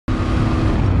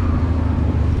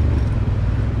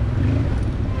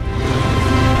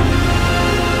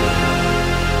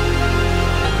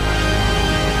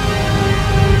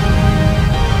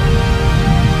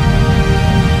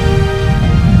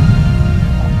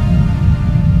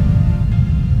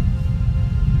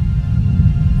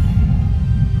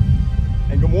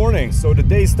morning, so the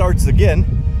day starts again.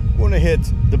 We're gonna hit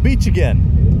the beach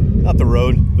again. Not the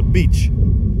road, the beach.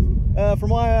 From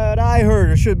what I heard,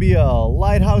 there should be a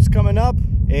lighthouse coming up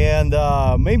and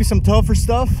maybe some tougher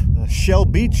stuff. Shell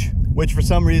Beach, which for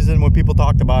some reason when people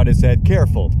talked about it said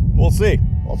careful. We'll see.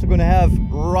 Also gonna have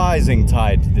rising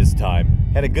tide this time.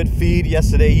 Had a good feed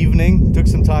yesterday evening. Took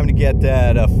some time to get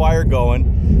that fire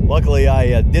going. Luckily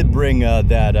I did bring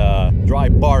that dry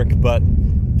bark, but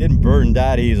didn't burn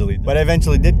that easily. But I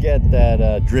eventually did get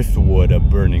that driftwood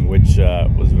burning, which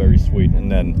was very sweet.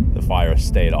 And then the fire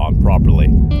stayed on properly.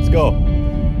 Let's go.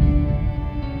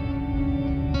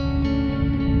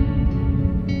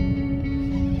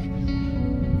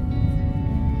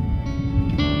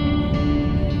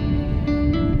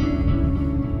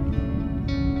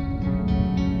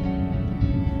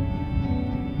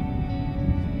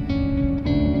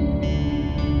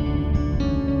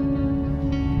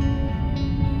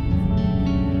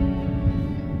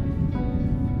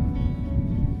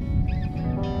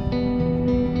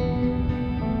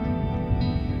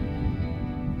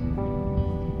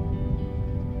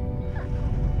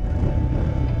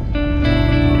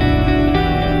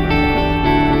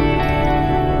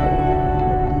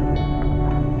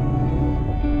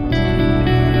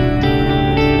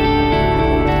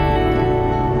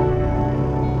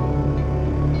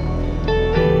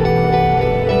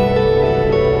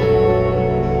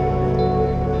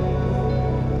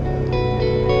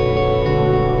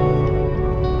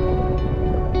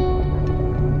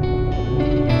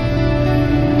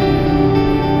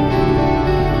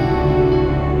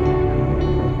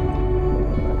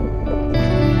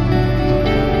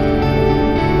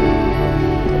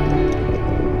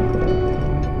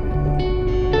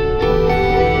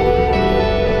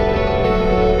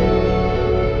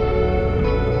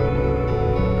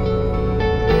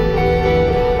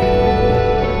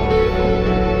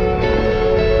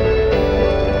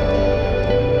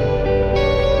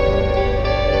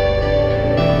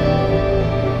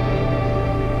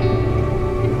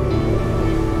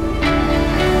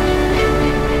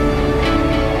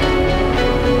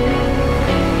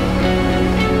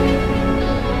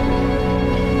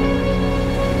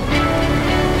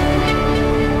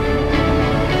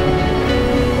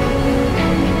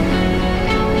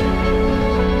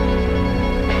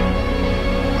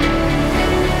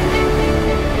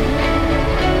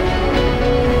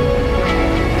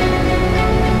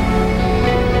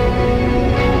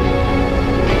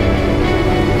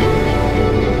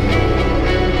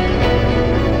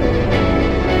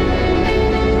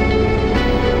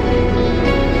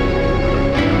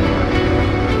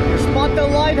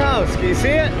 Can you see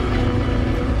it?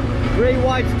 Great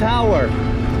white tower.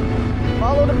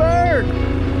 Follow the bird.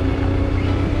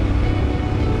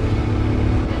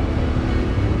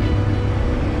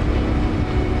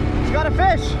 It's got a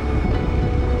fish.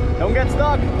 Don't get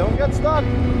stuck. Don't get stuck.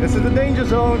 This is the danger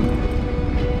zone.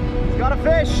 It's got a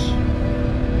fish.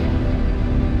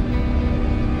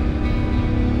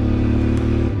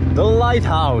 The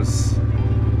lighthouse.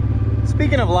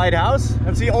 Speaking of lighthouse,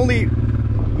 that's the only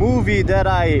movie that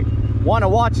I want to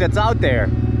watch that's out there.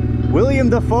 William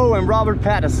Dafoe and Robert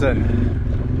Pattinson.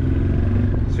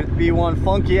 Should be one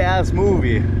funky ass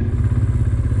movie.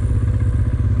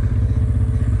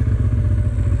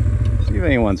 See if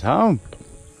anyone's home.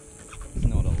 It's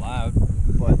not allowed.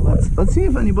 But let's see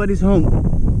if anybody's home.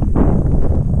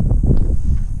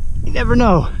 You never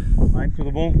know. Vai,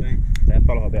 tudo bom? Certo,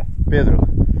 fala, Roberto. Pedro.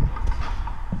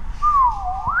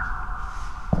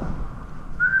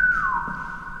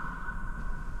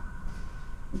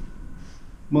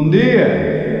 Bom dia!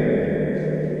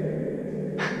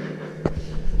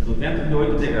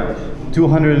 208 degraus.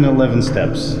 211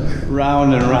 steps,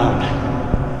 round and round.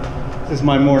 This is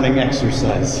my morning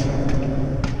exercise.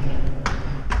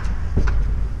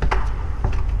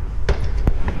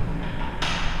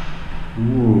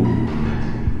 Ooh.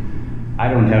 I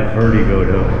don't have vertigo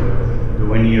though.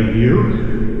 Do any of you?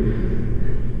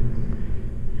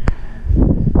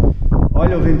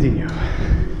 Olha o ventinho.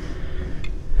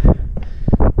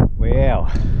 Wow,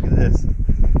 look at this.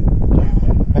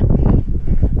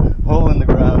 Hole in the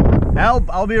ground. Help,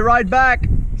 I'll be right back.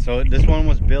 So this one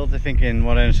was built, I think, in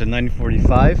what I said,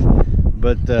 1945.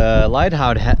 But the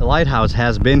lighthouse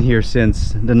has been here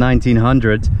since the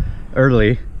 1900s,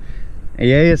 early.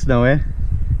 E é esse, não é?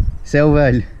 Esse é o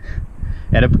velho.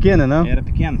 Era pequeno, não? Era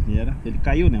pequeno, era. Ele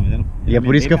caiu, não? Era e é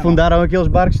por isso que afundaram aqueles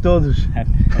barcos todos.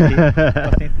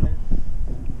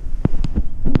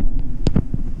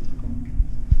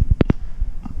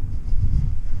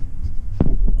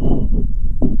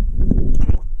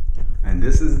 And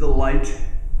this is the light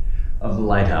of the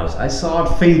lighthouse. I saw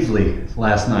it faintly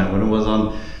last night when it was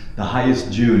on the highest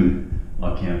dune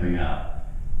while camping out.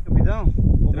 Capitão,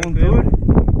 bom tour.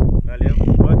 Valeu,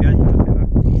 boa viagem pra você lá.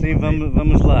 Sim,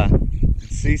 vamos lá.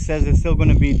 She says it's still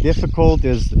going to be difficult.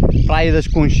 There's Praia das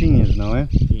Conchinhas, não é?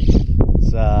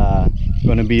 It's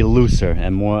going to be looser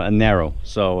and more narrow.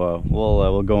 So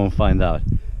we'll go and find out.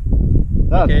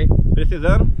 Tá. Ok,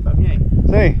 precisando, tá vindo aí.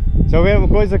 Sim, se houver uma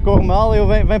coisa que corre mal, eu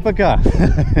vem para cá.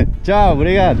 Tchau,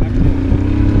 obrigado.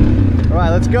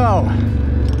 Alright, let's go.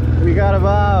 We got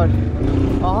about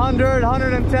 100,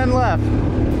 110 left.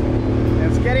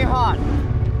 It's getting hot.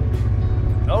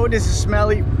 Oh, this is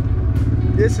smelly.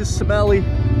 This is smelly.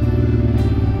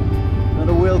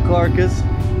 Another wheel carcass.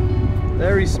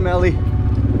 Very smelly.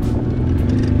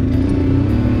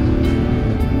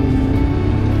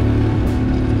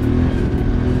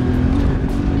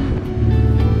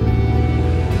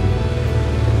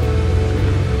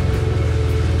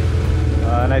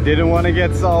 And I didn't want to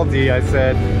get salty, I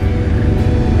said.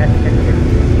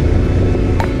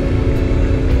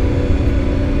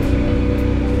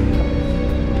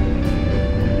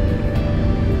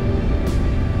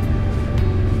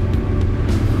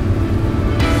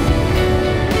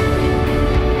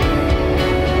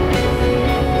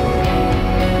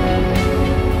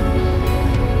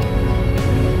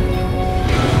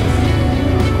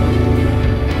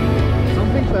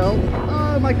 Something fell.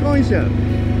 Oh, my coin shell.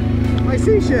 My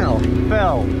seashell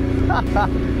fell.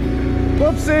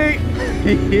 Whoopsie.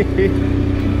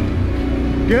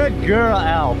 Good girl,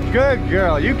 Elf. Good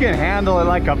girl. You can handle it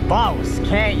like a boss,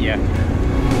 can't you?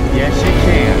 Yes, you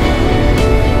can.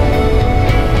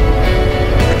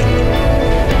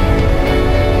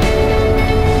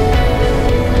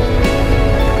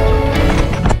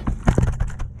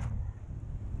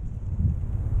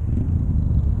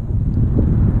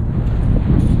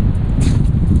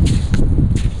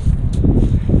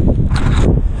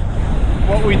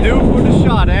 We do for the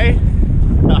shot, eh?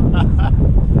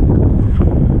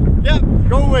 Yep,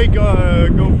 go away,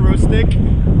 GoPro stick.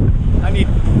 I need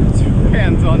 2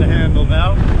 hands on the handle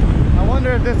now. I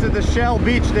wonder if this is the Shell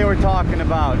Beach they were talking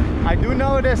about. I do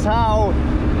notice how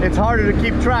it's harder to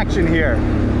keep traction here.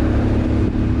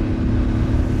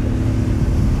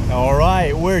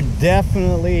 Alright, we're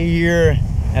definitely here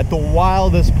at the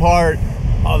wildest part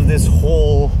of this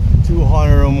whole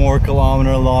 200 or more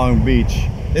kilometer long beach.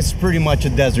 This is pretty much a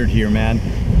desert here, man.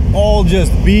 All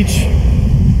just beach,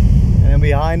 and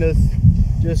behind us,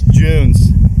 just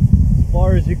dunes. As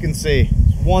far as you can see,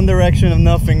 it's one direction of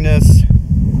nothingness,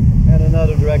 and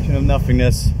another direction of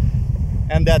nothingness,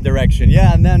 and that direction.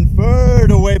 Yeah, and then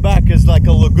further way back is like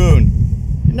a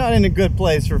lagoon. You're not in a good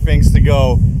place for things to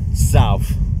go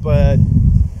south, but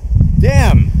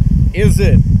damn, is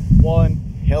it one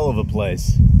hell of a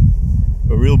place.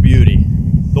 A real beauty.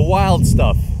 The wild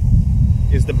stuff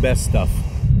is the best stuff.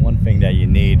 One thing that you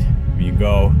need when you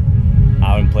go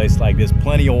out in a place like this: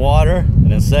 plenty of water,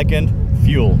 and then second,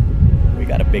 fuel. We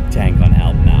got a big tank on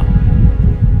help now.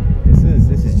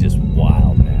 This is just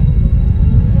wild, man.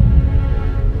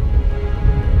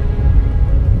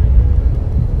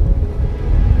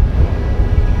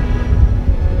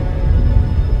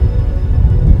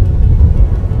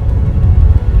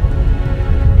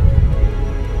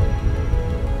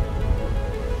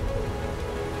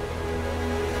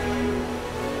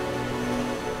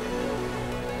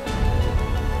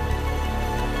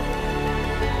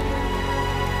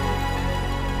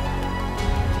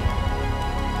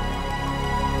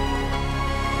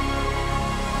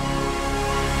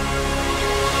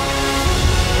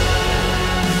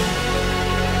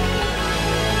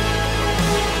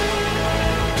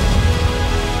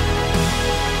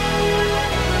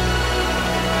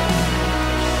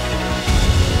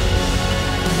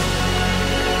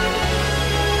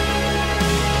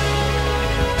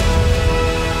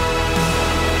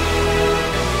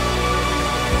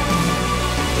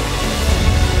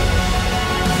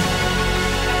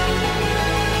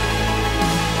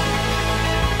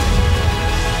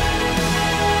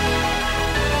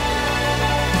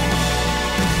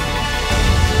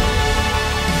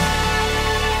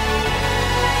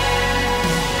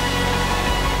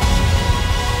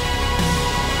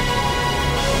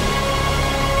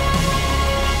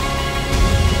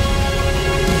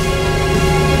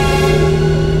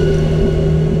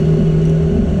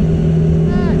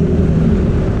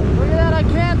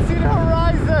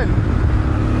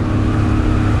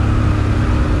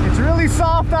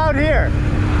 Out here,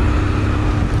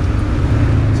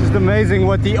 it's just amazing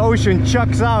what the ocean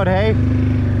chucks out. Hey,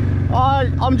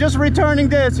 I'm just returning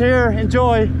this here.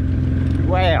 Enjoy.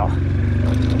 Wow.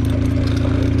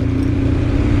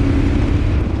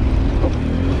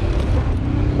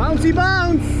 Bouncy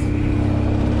bounce.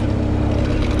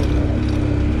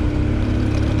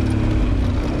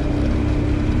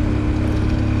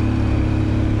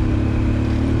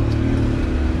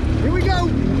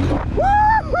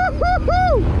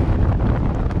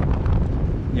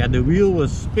 Yeah, the wheel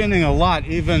was spinning a lot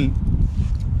even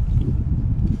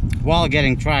while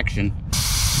getting traction.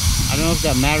 I don't know if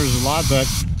that matters a lot, but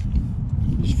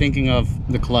just thinking of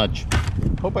the clutch.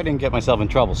 Hope I didn't get myself in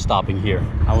trouble stopping here.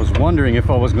 I was wondering if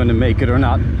I was going to make it or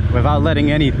not without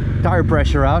letting any tire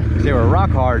pressure out, because they were rock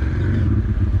hard.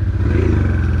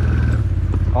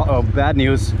 Uh-oh, bad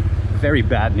news. Very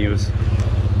bad news.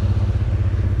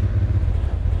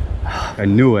 I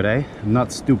knew it, eh? I'm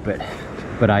not stupid,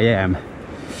 but I am.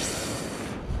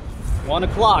 1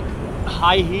 o'clock,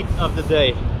 high heat of the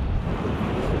day.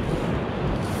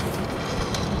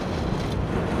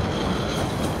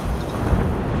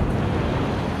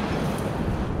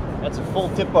 That's a full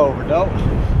tip over, though.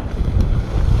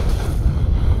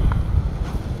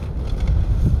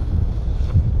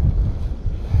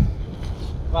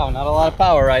 Wow, not a lot of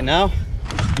power right now.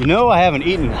 You know, I haven't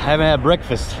eaten. I haven't had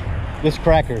breakfast. This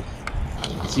cracker.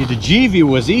 See, the GV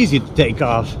was easy to take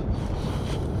off.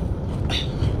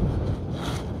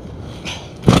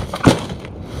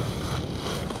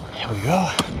 There we go.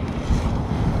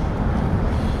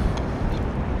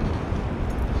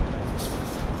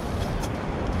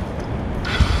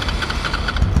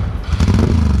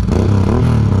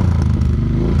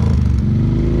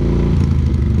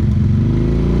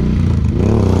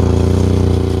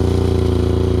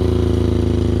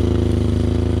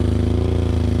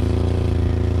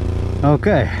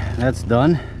 Okay, that's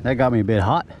done. That got me a bit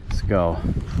hot. Let's go.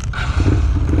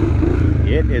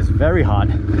 It is very hot.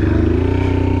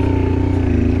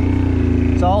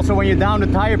 So also when you're down to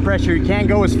tire pressure, you can't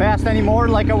go as fast anymore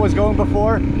like I was going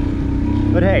before.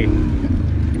 But hey,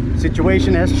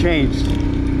 situation has changed,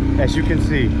 as you can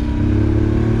see.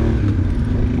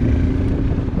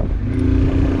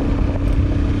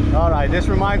 All right, this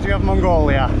reminds me of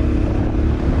Mongolia.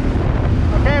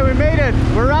 Okay, we made it.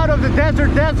 We're out of the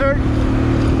desert.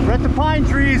 We're at the pine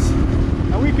trees,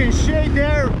 and we can shade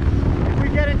there if we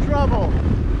get in trouble.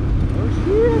 Oh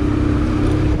shit.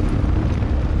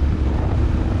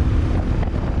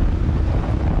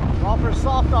 Proper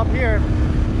soft up here.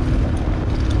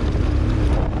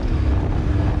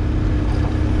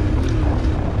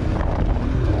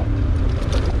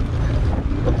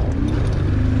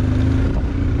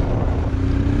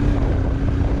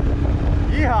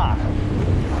 Yeehaw!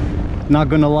 Not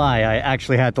gonna lie, I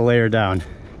actually had to lay her down.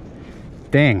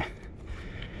 Dang.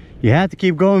 You had to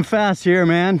keep going fast here,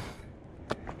 man.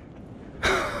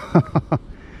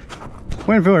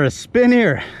 Went for a spin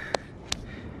here,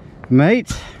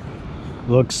 mate.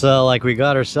 Looks like we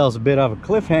got ourselves a bit of a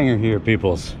cliffhanger here,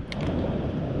 peoples.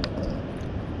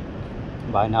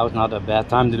 By now it's not a bad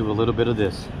time to do a little bit of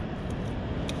this.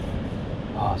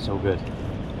 Oh, so good.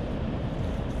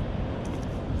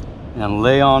 And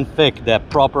lay on thick that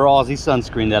proper Aussie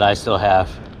sunscreen that I still have.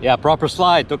 Yeah, proper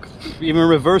slide, took even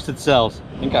reversed itself.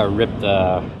 I think I ripped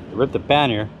the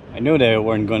pannier. I knew they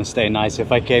weren't going to stay nice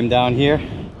if I came down here.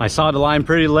 I saw the line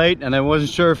pretty late and I wasn't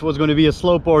sure if it was going to be a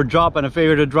slope or a drop, and I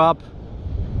figured a drop.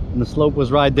 And the slope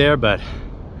was right there, but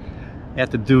I had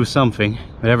to do something.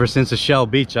 But ever since the Shell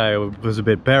Beach, I was a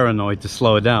bit paranoid to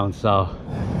slow it down, so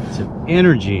it's an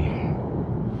energy.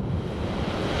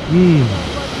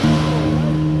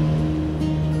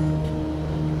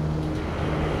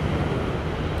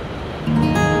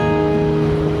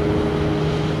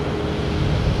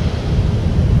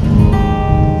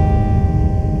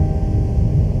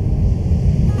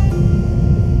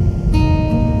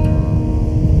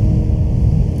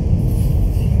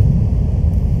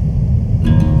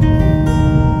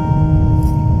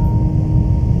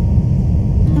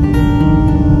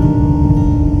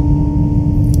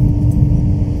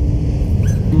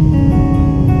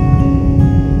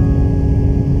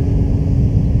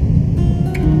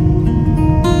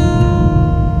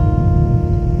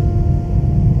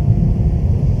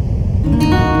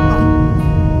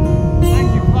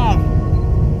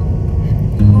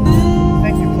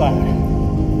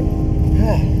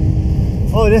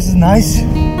 Oh, this is nice.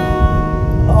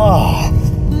 Oh,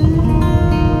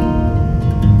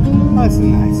 that's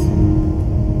nice.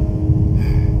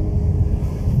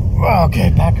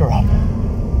 Okay, pack her up.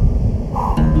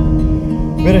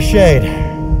 Bit of shade.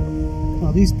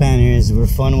 Well, these panniers were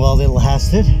fun while they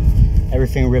lasted.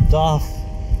 Everything ripped off.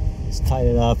 Just tied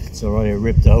it up. It's already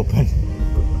ripped open.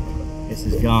 This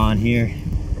is gone here.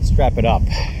 Strap it up.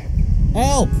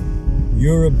 Help!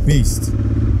 You're a beast.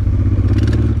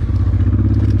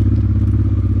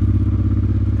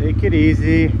 Take it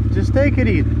easy. Just take it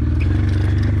easy.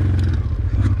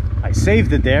 I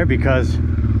saved it there because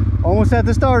almost had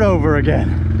to start over again.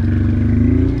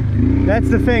 That's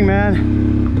the thing,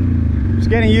 man. Just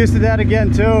getting used to that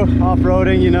again too.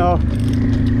 Off-roading, you know.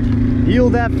 Heel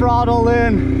that throttle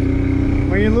in.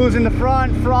 When you're losing the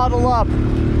front, throttle up.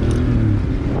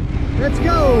 Let's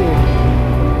go!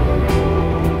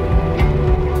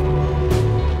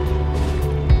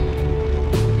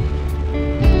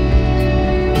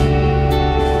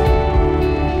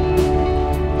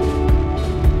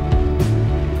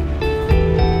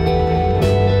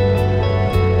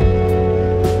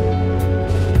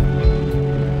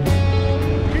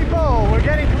 People, we're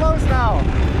getting close now.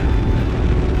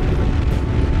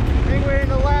 I think we're in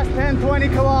the last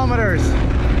 10-20 kilometers.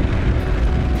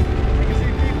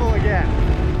 Again,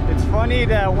 it's funny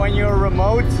that when you're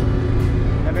remote,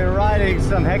 I've been riding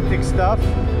some hectic stuff,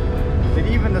 that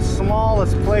even the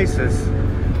smallest places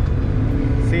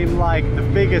seem like the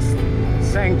biggest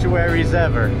sanctuaries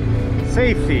ever.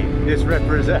 Safety, this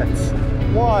represents.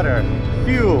 Water,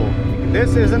 fuel.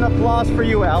 This is an applause for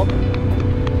you, Alp.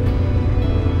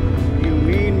 You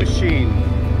mean machine.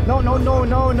 No, no, no,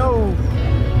 no, no.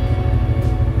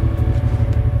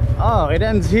 Oh, it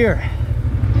ends here.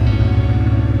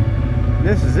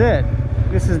 This is it.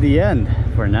 This is the end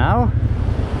for now.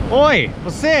 Oi,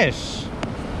 vocês!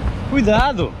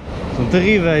 Cuidado! São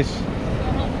terríveis.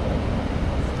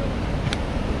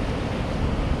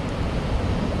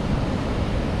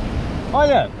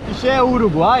 Olha, isso é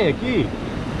Uruguai aqui?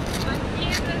 Aqui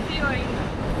é Brasil ainda.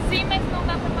 Sim, mas não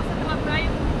dá pra passar pela praia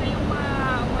porque tem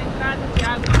uma entrada de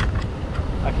água.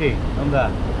 Aqui, não dá.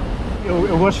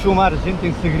 Eu gosto de filmar a gente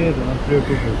em segredo, não te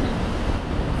preocupes.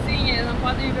 Sim, não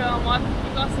podem ver uma moto que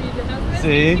gostam de ver. Às vezes Sim.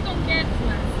 eles ficam quietos,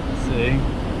 né? Sim.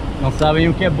 Não sabem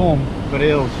o que é bom para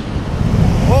eles.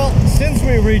 Well, since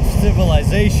we reached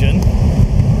civilization,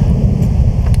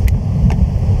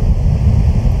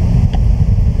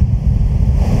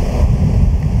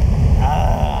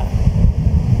 I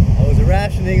was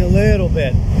rationing a little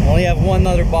bit. I only have one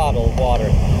other bottle of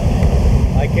water.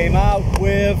 I came out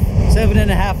with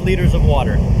 7.5 liters of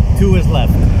water. 2 is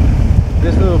left.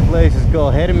 This little place is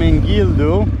called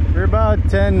Hermenegildo. We're about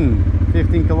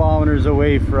 10-15 kilometers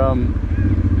away from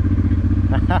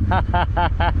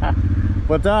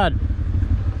what's that?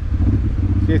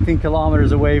 15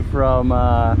 kilometers away from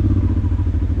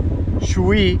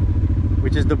Chuy,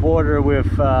 which is the border with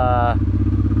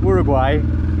Uruguay.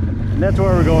 And that's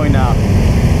where we're going now.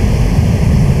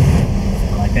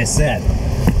 Like I said,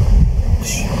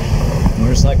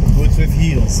 motorcycle boots with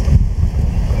heels.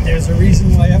 There's a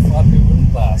reason why I thought they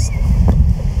wouldn't last.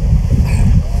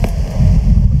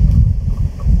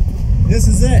 This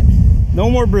is it. No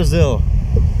more Brazil.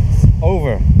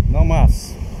 Over. No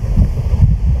mas.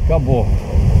 Acabou.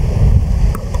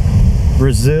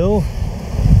 Brazil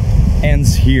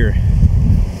ends here.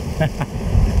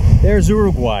 There's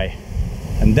Uruguay.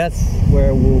 And that's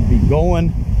where we'll be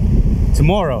going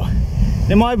tomorrow.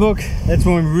 In my book, that's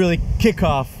when we really kick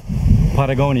off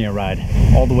Patagonia ride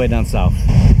all the way down south.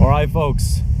 All right,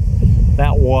 folks,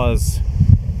 that was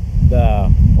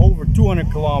the over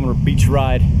 200 kilometer beach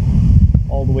ride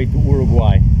all the way to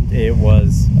Uruguay. It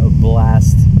was a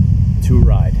blast to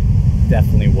ride,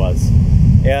 definitely was.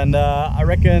 And I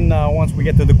reckon once we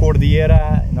get to the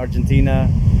Cordillera in Argentina,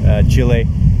 Chile,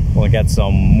 we'll get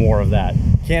some more of that.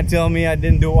 Can't tell me I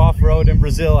didn't do off-road in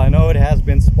Brazil. I know it has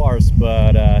been sparse,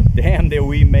 but damn did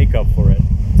we make up for it.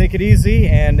 Take it easy,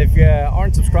 and if you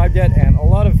aren't subscribed yet, and a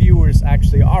lot of viewers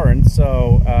actually aren't,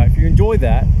 so if you enjoy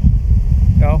that,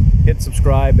 you know, hit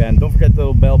subscribe, and don't forget the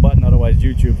little bell button, otherwise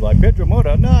YouTube's like, Pedro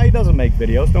Mota, no, he doesn't make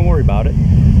videos, don't worry about it.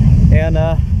 And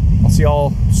I'll see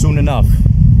y'all soon enough.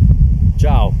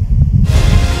 Ciao.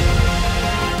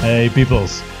 Hey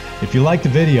peoples, if you like the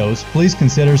videos, please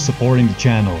consider supporting the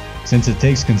channel, since it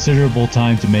takes considerable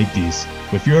time to make these.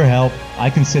 With your help, I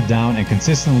can sit down and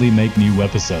consistently make new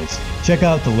episodes. Check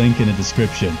out the link in the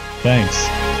description. Thanks.